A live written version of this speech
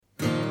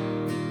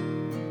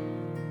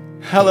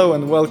Hello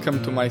and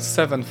welcome to my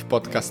 7th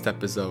podcast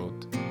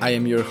episode. I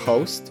am your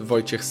host,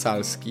 Wojciech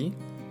Salski,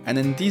 and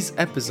in these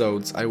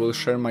episodes I will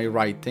share my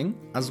writing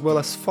as well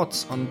as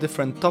thoughts on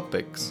different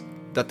topics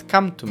that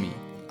come to me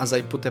as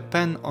I put a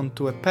pen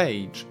onto a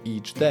page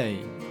each day.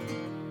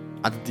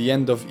 At the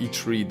end of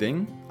each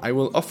reading, I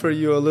will offer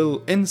you a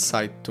little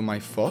insight to my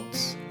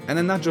thoughts and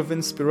a nudge of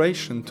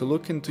inspiration to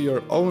look into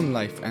your own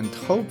life and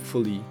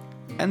hopefully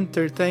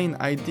entertain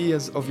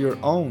ideas of your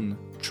own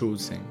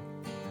choosing.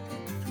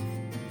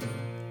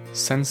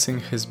 Sensing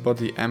his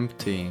body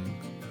emptying,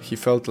 he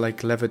felt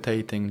like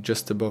levitating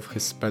just above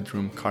his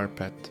bedroom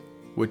carpet,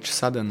 which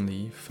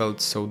suddenly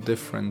felt so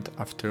different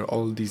after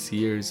all these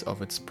years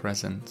of its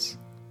presence.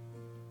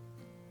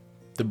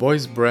 The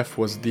boy's breath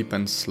was deep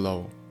and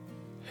slow.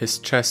 His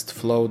chest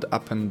flowed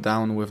up and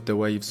down with the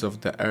waves of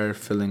the air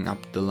filling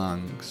up the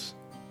lungs.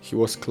 He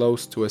was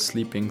close to a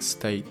sleeping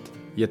state,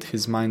 yet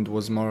his mind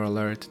was more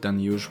alert than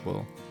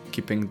usual,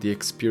 keeping the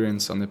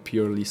experience on a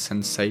purely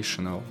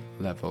sensational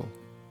level.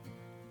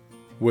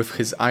 With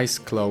his eyes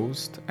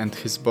closed and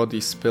his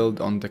body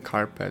spilled on the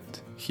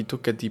carpet, he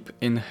took a deep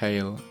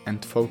inhale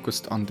and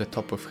focused on the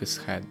top of his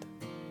head.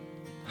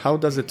 How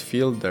does it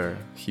feel there?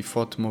 He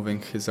thought,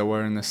 moving his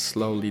awareness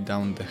slowly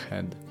down the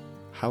head.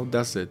 How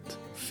does it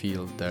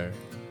feel there?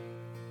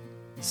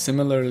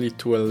 Similarly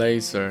to a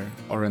laser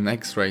or an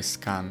X-ray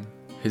scan,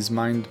 his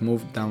mind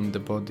moved down the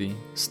body,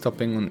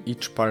 stopping on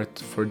each part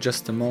for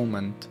just a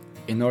moment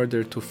in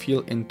order to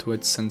feel into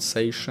its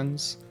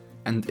sensations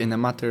and, in a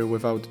matter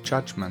without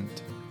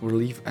judgment,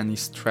 relieve any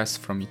stress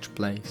from each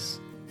place.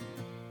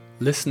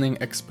 Listening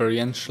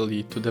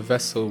experientially to the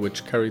vessel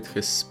which carried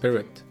his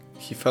spirit,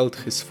 he felt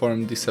his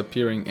form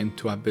disappearing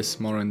into abyss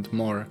more and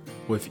more,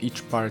 with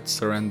each part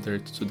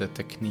surrendered to the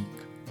technique.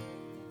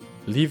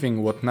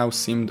 Leaving what now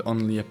seemed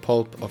only a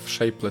pulp of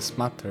shapeless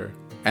matter,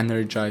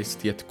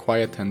 energized yet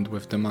quietened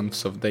with the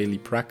months of daily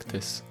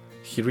practice,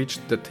 he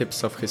reached the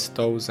tips of his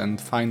toes and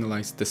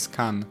finalized the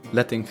scan,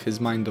 letting his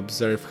mind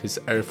observe his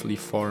earthly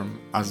form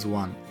as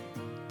one.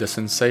 The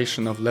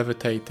sensation of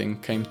levitating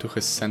came to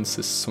his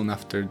senses soon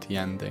after the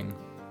ending.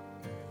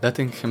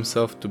 Letting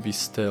himself to be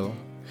still,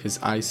 his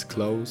eyes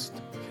closed,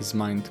 his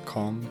mind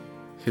calm,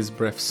 his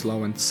breath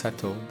slow and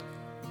settled,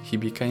 he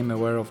became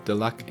aware of the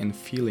lack in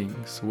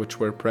feelings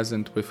which were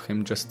present with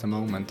him just a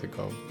moment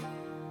ago.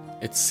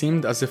 It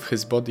seemed as if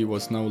his body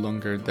was no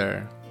longer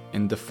there,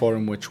 in the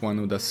form which one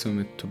would assume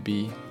it to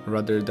be,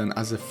 rather than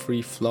as a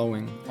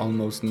free-flowing,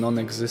 almost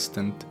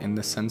non-existent in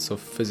the sense of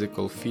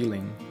physical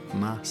feeling,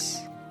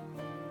 mass.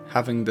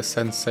 Having the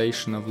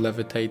sensation of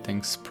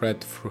levitating spread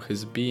through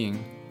his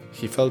being,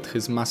 he felt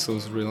his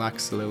muscles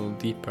relax a little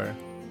deeper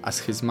as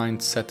his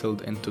mind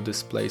settled into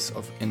this place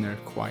of inner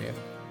quiet.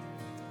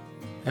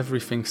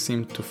 Everything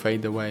seemed to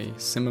fade away,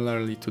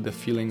 similarly to the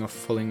feeling of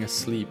falling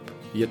asleep,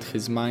 yet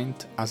his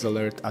mind, as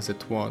alert as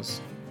it was,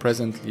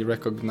 presently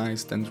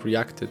recognized and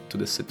reacted to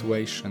the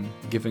situation,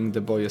 giving the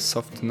boy a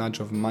soft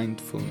nudge of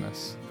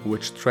mindfulness,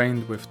 which,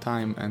 trained with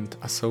time and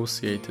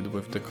associated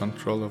with the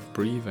control of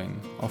breathing,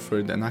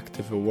 offered an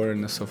active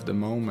awareness of the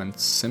moment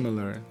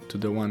similar to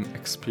the one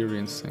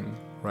experiencing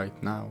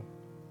right now.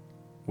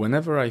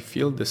 Whenever I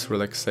feel this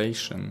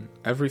relaxation,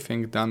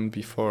 everything done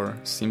before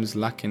seems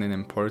lacking in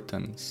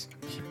importance,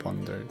 he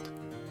pondered,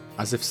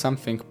 as if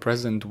something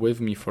present with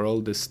me for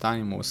all this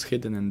time was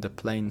hidden in the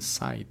plain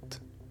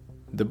sight.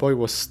 The boy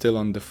was still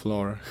on the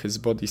floor, his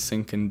body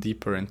sinking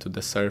deeper into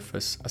the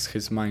surface as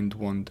his mind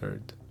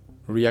wandered.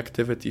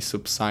 Reactivity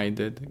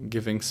subsided,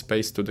 giving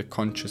space to the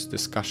conscious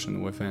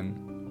discussion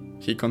within.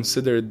 He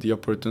considered the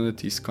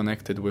opportunities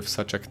connected with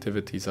such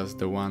activities as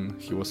the one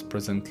he was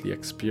presently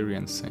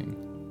experiencing.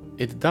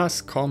 It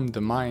does calm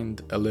the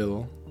mind a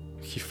little,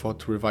 he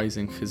thought,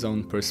 revising his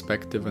own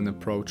perspective and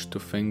approach to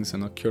things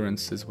and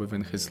occurrences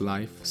within his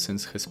life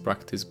since his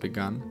practice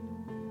began.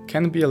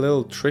 Can be a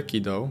little tricky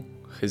though,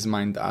 his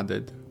mind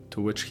added, to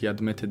which he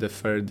admitted a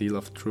fair deal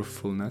of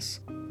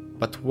truthfulness.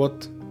 But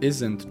what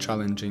isn't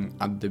challenging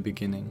at the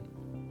beginning?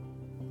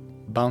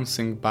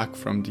 Bouncing back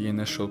from the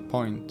initial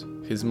point,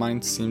 his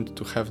mind seemed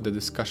to have the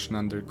discussion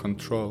under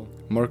control,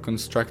 more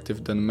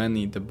constructive than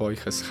many the boy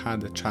has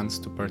had a chance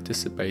to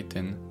participate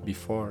in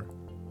before.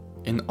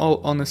 In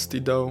all honesty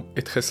though,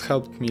 it has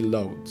helped me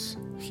loads.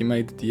 He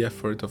made the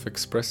effort of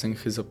expressing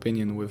his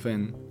opinion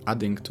within,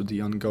 adding to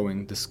the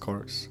ongoing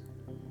discourse.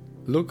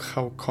 Look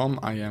how calm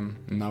I am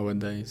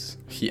nowadays,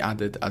 he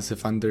added, as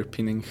if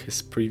underpinning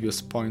his previous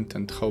point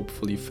and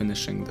hopefully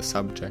finishing the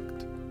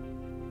subject.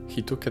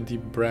 He took a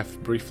deep breath,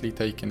 briefly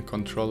taking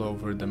control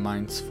over the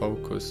mind's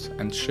focus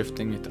and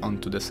shifting it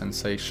onto the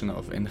sensation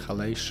of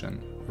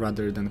inhalation,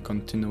 rather than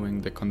continuing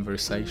the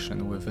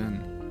conversation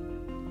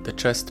within. The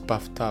chest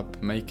puffed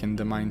up, making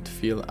the mind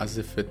feel as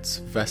if its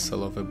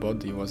vessel of a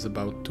body was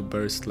about to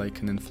burst like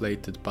an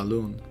inflated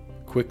balloon,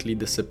 quickly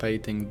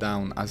dissipating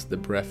down as the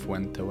breath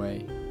went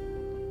away.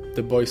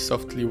 The boy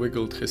softly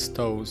wiggled his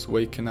toes,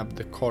 waking up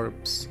the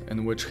corpse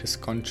in which his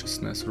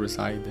consciousness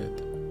resided.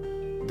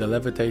 The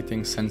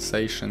levitating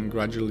sensation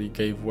gradually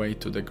gave way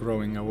to the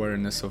growing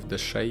awareness of the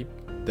shape,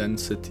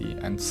 density,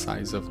 and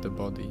size of the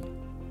body.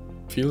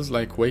 Feels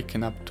like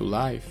waking up to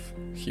life,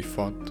 he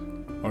thought,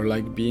 or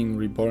like being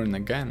reborn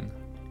again.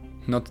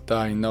 Not that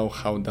I know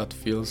how that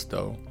feels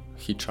though,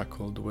 he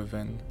chuckled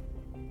within.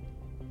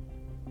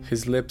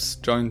 His lips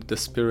joined the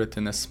spirit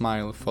in a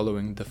smile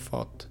following the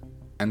thought,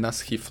 and as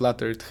he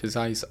fluttered his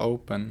eyes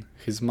open,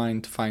 his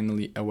mind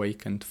finally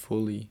awakened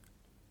fully.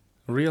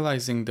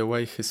 Realizing the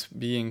way his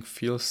being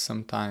feels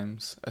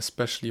sometimes,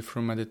 especially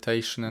through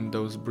meditation and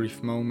those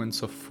brief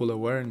moments of full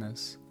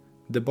awareness,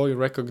 the boy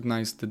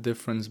recognized the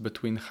difference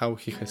between how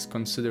he has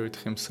considered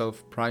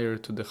himself prior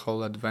to the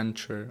whole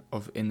adventure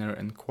of inner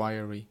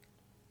inquiry.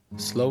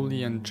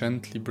 Slowly and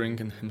gently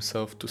bringing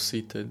himself to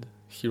seated,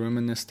 he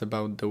reminisced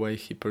about the way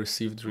he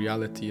perceived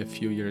reality a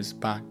few years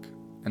back,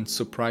 and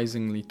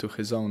surprisingly to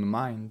his own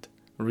mind,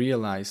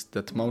 realized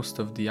that most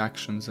of the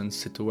actions and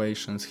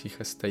situations he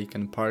has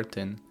taken part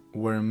in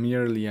were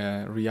merely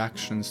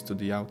reactions to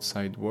the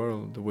outside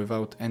world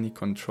without any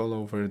control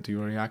over the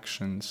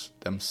reactions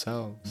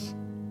themselves.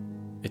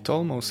 It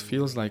almost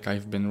feels like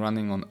I've been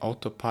running on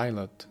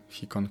autopilot,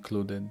 he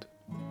concluded.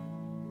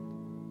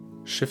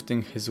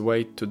 Shifting his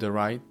weight to the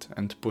right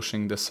and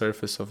pushing the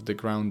surface of the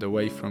ground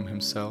away from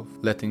himself,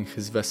 letting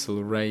his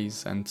vessel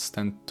raise and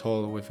stand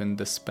tall within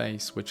the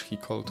space which he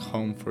called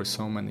home for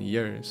so many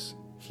years,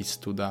 he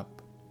stood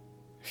up.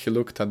 He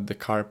looked at the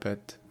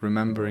carpet,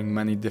 remembering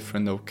many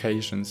different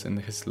occasions in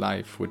his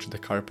life which the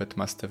carpet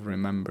must have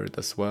remembered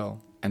as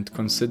well, and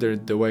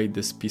considered the way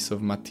this piece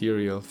of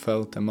material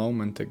felt a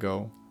moment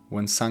ago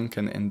when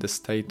sunken in the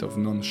state of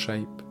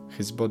non-shape,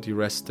 his body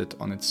rested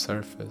on its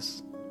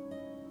surface.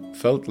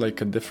 Felt like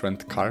a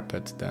different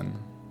carpet then,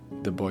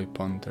 the boy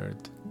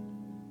pondered.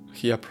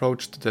 He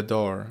approached the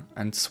door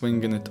and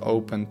swinging it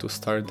open to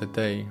start the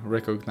day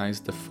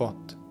recognized the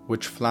thought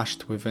which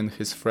flashed within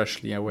his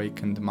freshly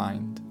awakened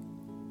mind.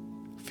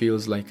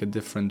 Feels like a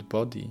different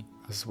body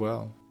as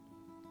well.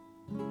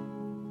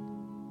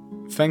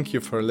 Thank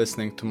you for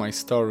listening to my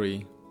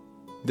story.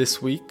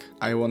 This week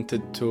I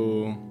wanted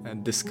to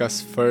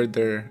discuss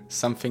further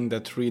something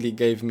that really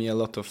gave me a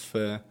lot of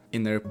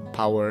inner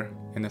power,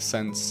 in a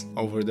sense,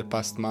 over the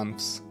past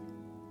months.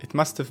 It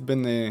must have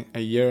been a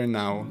year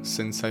now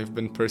since I've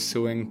been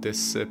pursuing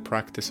this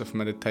practice of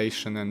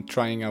meditation and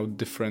trying out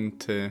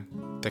different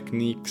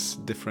techniques,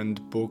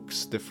 different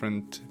books,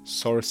 different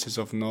sources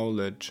of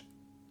knowledge.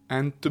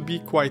 And to be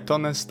quite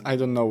honest, I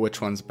don't know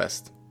which one's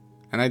best.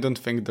 And I don't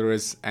think there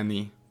is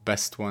any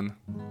best one,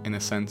 in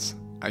a sense.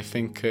 I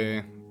think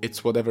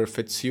it's whatever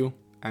fits you,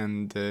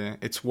 and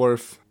it's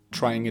worth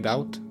trying it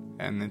out,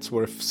 and it's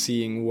worth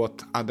seeing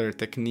what other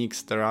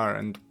techniques there are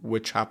and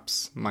which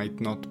apps might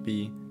not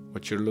be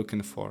what you're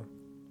looking for.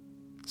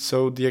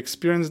 So the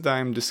experience that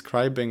I'm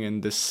describing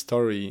in this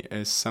story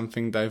is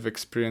something that I've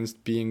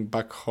experienced being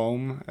back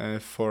home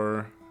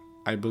for,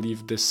 I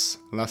believe, this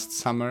last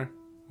summer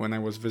when I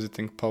was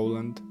visiting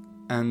Poland.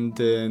 And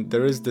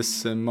there is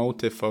this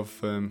motive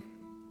of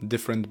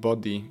different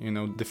body,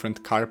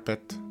 different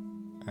carpet,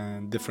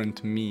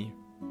 different me.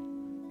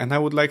 And I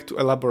would like to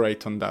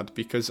elaborate on that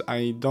because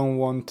I don't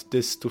want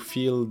this to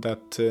feel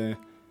that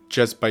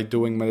just by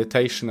doing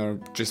meditation or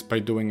just by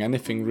doing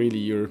anything really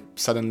you're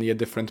suddenly a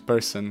different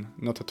person.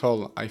 Not at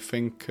all. I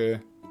think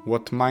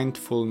what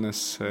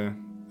mindfulness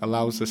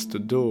allows us to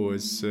do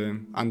is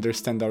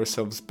understand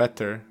ourselves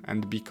better,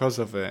 and because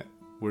of it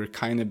we're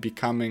kind of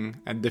becoming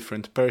a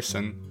different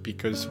person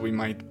because we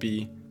might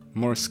be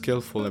more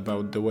skillful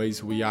about the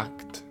ways we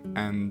act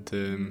and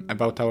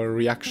about our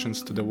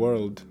reactions to the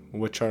world,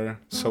 which are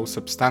so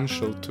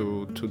substantial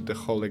to the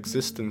whole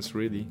existence,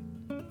 really.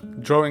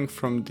 Drawing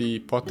from the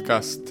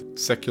podcast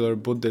Secular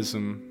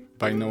Buddhism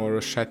by Noah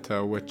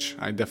Rochetta, which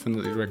I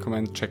definitely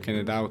recommend checking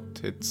it out.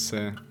 It's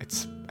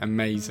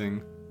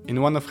amazing.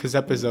 In one of his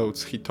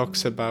episodes, he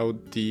talks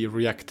about the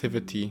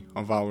reactivity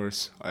of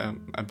ours,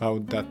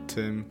 about that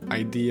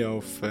idea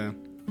of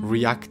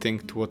reacting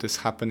to what is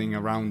happening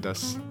around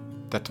us.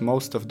 That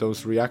most of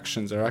those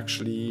reactions are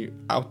actually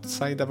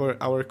outside of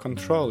our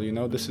control.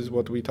 This is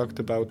what we talked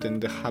about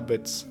in the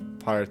habits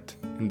part,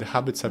 in the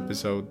habits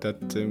episode,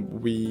 that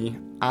we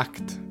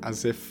act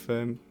as if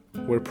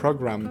we're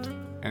programmed,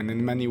 and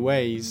in many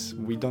ways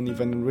we don't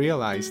even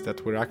realize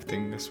that we're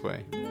acting this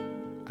way.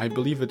 I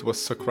believe it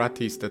was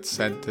Socrates that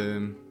said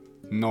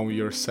know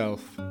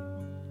yourself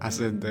as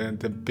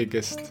the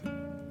biggest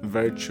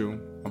virtue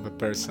of a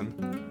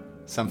person,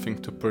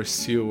 something to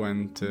pursue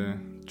and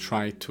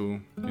try to,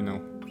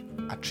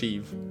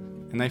 achieve.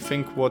 And I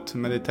think what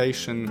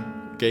meditation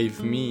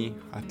gave me,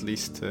 at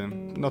least,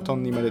 not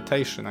only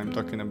meditation, I'm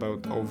talking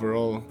about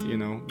overall,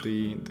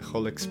 the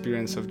whole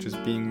experience of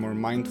just being more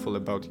mindful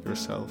about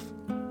yourself.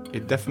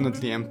 It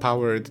definitely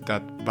empowered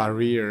that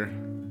barrier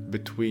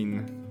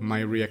between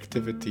my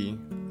reactivity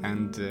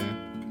and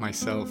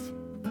myself.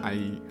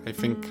 I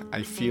think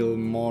I feel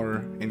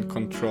more in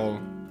control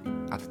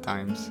at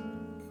times.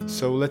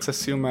 So let's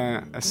assume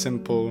a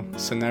simple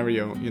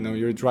scenario.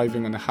 You're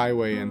driving on a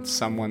highway and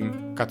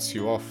someone cuts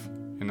you off.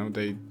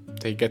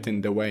 They get in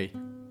the way.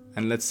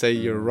 And let's say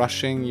you're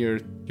rushing,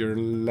 you're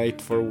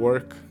late for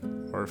work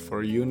or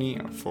for uni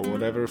or for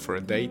whatever, for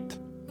a date.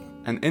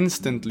 And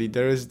instantly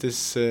there is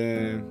this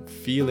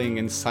feeling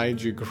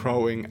inside you,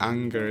 growing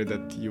anger,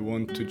 that you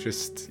want to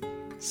just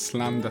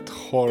slam that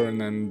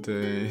horn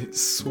and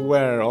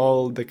swear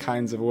all the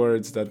kinds of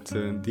words that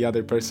the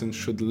other person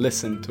should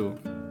listen to,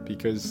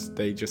 because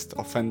they just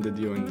offended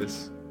you in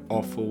this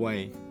awful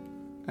way.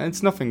 And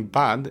it's nothing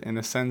bad. In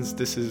a sense,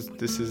 this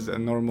is a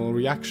normal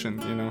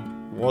reaction, you know.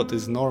 What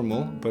is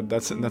normal? But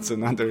that's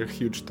another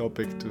huge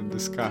topic to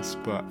discuss.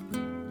 But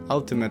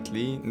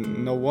ultimately,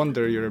 no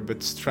wonder you're a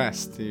bit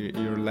stressed.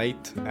 You're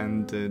late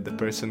and the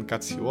person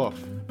cuts you off.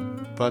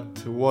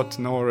 But what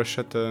Noah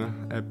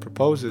Rasheta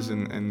proposes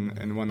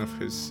in one of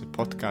his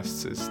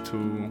podcasts is to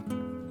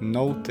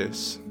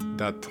notice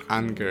that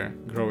anger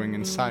growing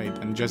inside,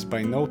 and just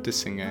by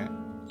noticing it,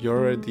 you're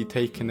already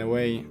taking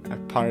away a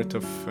part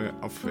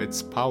of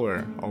its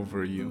power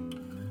over you.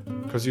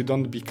 Because you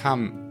don't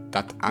become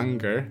that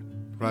anger,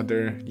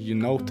 rather you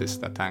notice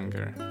that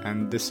anger.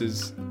 And this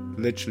is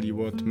literally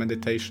what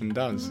meditation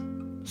does.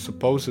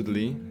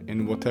 Supposedly,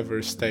 in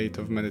whatever state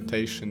of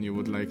meditation you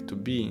would like to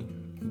be,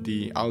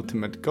 the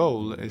ultimate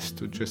goal is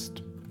to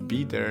just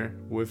be there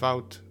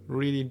without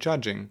really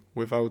judging,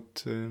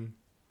 without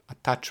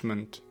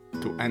attachment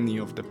to any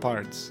of the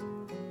parts.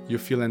 You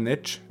feel an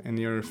itch in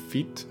your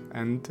feet,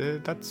 and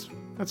that's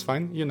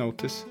fine. You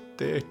notice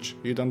the itch.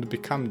 You don't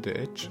become the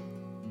itch.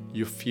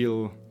 You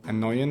feel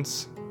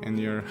annoyance in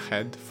your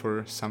head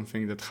for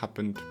something that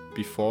happened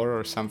before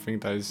or something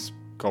that is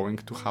going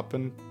to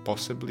happen,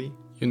 possibly.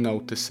 You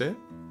notice it,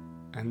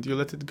 and you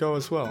let it go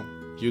as well.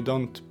 You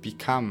don't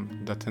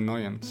become that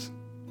annoyance.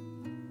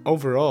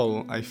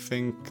 Overall, I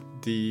think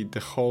the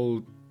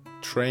whole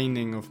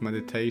training of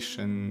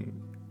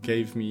meditation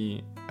gave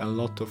me a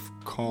lot of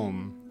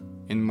calm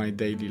in my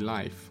daily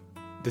life.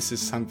 This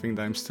is something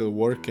that I'm still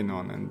working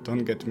on, and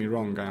don't get me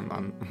wrong,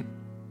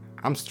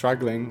 I'm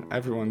struggling.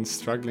 Everyone's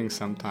struggling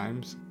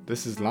sometimes.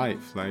 This is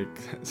life. Like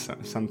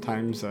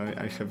sometimes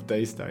I have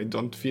days that I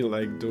don't feel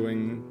like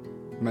doing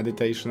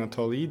meditation at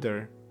all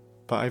either.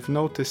 But I've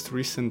noticed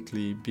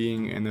recently,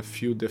 being in a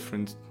few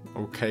different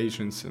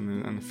occasions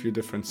and in a few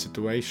different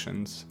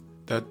situations,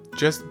 that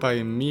just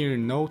by mere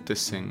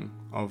noticing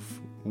of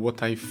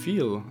what I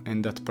feel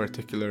in that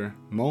particular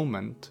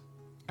moment,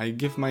 I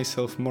give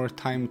myself more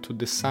time to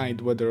decide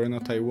whether or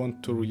not I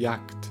want to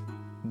react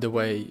the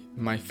way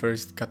my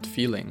first gut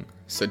feeling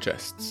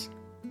suggests.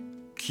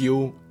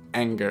 Cue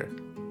anger.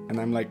 And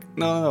I'm like,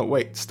 no,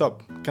 wait,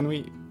 stop. Can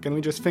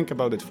we just think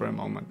about it for a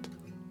moment?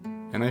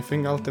 And I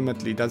think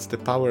ultimately that's the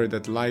power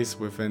that lies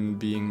within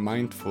being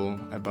mindful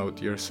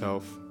about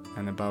yourself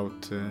and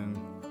about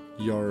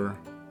your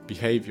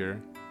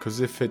behavior. Because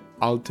if it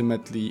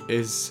ultimately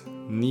is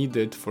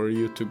needed for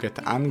you to get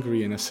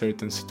angry in a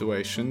certain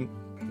situation,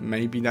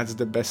 maybe that's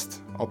the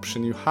best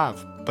option you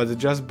have. But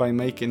just by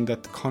making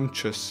that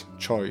conscious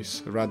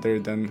choice rather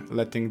than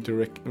letting the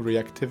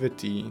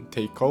reactivity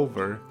take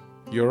over,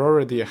 you're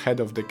already ahead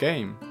of the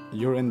game.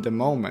 You're in the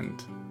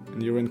moment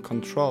and you're in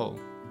control.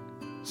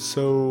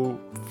 So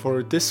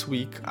for this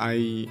week,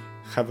 I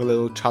have a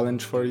little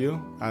challenge for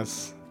you,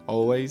 as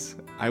always.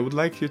 I would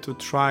like you to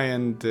try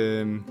and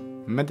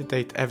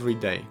meditate every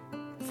day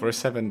for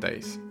 7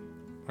 days.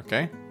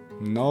 Okay?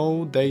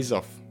 No days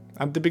off.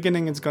 At the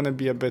beginning it's gonna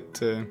be a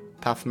bit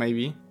tough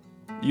maybe.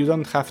 You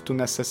don't have to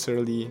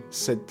necessarily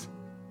sit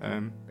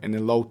in a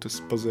lotus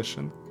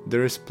position.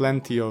 There is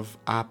plenty of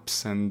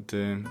apps and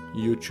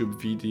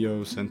YouTube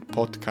videos and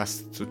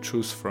podcasts to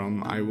choose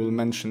from. I will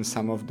mention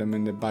some of them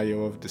in the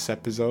bio of this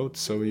episode,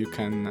 so you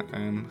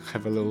can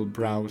have a little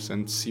browse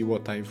and see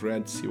what I've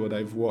read, see what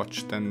I've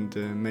watched, and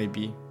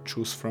maybe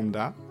choose from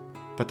that.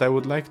 But I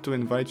would like to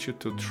invite you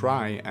to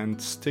try and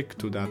stick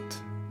to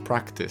that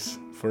practice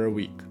for a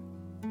week.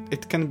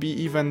 It can be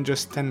even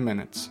just 10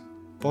 minutes,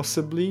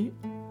 possibly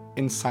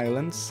in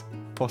silence,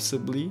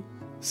 possibly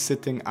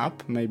sitting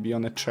up, maybe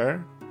on a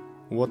chair.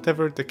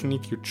 Whatever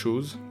technique you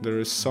choose, there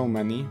is so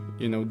many.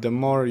 You know, the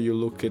more you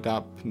look it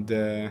up,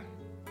 the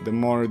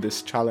more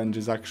this challenge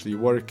is actually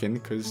working,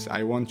 because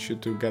I want you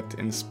to get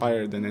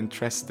inspired and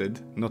interested,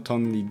 not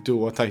only do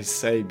what I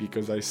say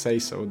because I say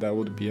so. That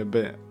would be a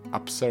bit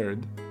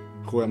absurd.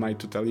 Who am I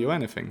to tell you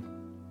anything?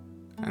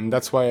 And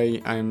that's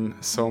why I'm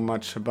so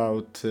much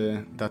about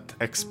that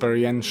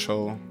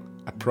experiential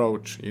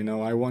approach. You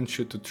know, I want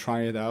you to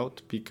try it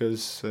out,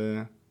 because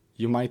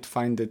you might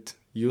find it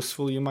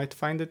useful, you might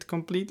find it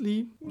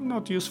completely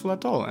not useful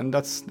at all, and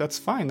that's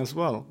fine as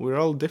well. We're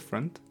all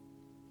different.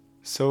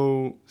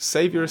 So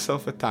save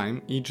yourself a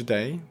time each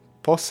day,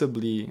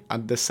 possibly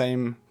at the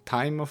same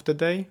time of the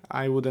day.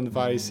 I would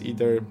advise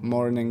either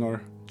morning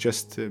or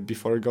just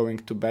before going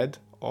to bed,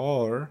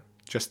 or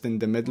just in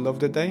the middle of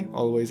the day,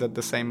 always at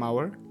the same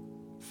hour.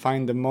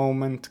 Find a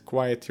moment,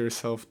 quiet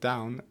yourself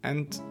down,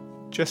 and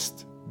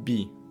just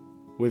be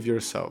with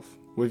yourself,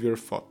 with your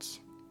thoughts.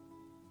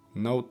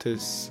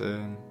 Notice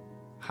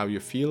how you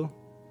feel.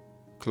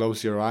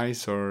 Close your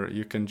eyes, or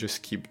you can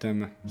just keep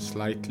them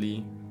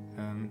slightly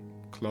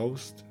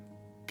closed,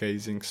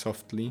 gazing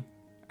softly,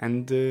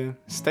 and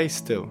stay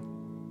still.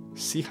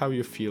 See how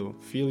you feel.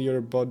 Feel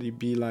your body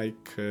be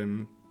like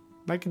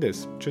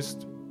this,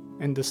 just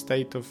in the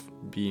state of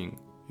being,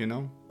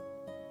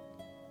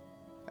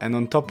 And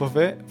on top of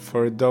it,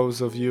 for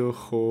those of you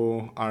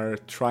who are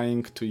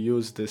trying to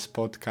use this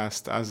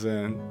podcast as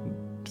a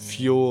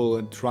fuel,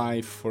 a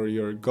drive for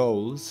your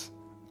goals,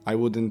 I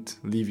wouldn't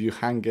leave you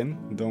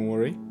hanging, don't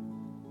worry.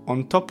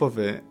 On top of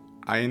it,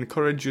 I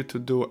encourage you to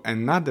do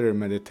another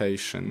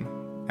meditation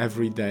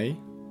every day,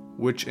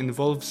 which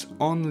involves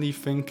only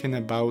thinking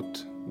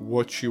about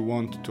what you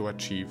want to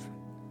achieve.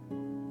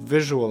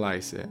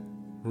 Visualize it.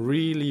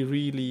 Really,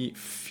 really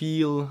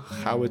feel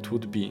how it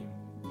would be.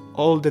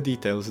 All the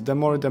details, the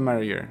more the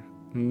merrier.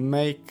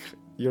 Make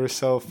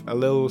yourself a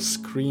little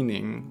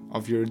screening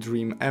of your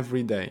dream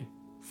every day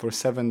for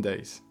 7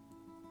 days.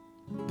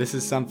 This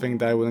is something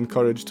that I will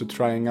encourage to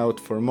trying out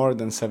for more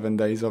than 7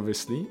 days,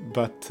 obviously,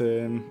 but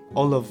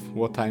all of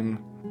what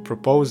I'm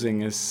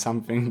proposing is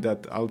something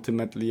that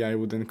ultimately I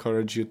would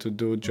encourage you to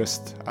do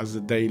just as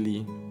a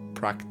daily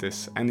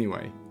practice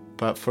anyway.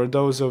 But for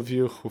those of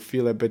you who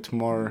feel a bit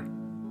more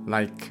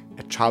like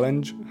a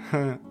challenge,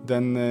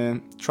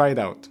 then try it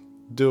out.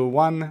 Do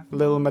one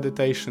little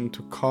meditation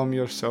to calm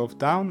yourself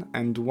down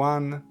and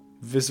one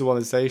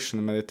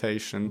visualization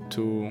meditation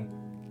to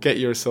get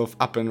yourself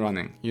up and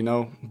running,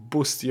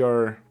 boost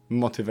your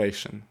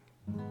motivation.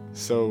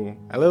 So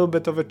a little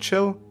bit of a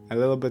chill, a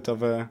little bit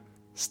of a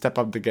step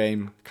up the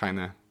game kind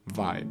of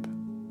vibe,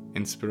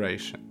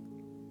 inspiration.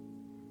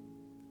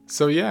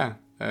 So yeah,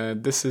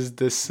 this is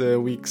this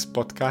week's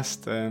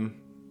podcast.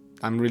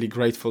 I'm really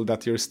grateful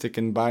that you're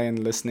sticking by and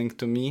listening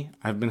to me.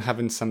 I've been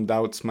having some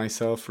doubts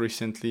myself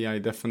recently. I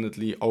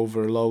definitely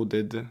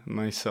overloaded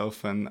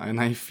myself and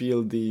I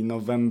feel the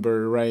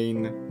November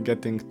rain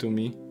getting to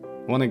me.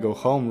 Want to go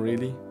home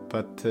really,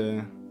 but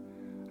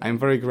I'm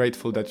very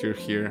grateful that you're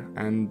here,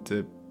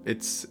 and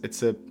it's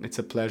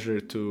a pleasure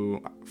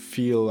to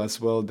feel as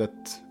well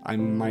that I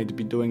might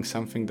be doing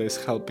something that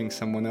is helping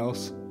someone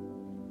else.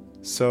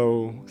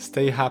 So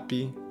stay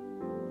happy,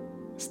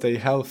 stay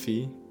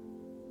healthy,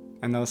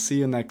 and I'll see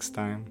you next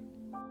time.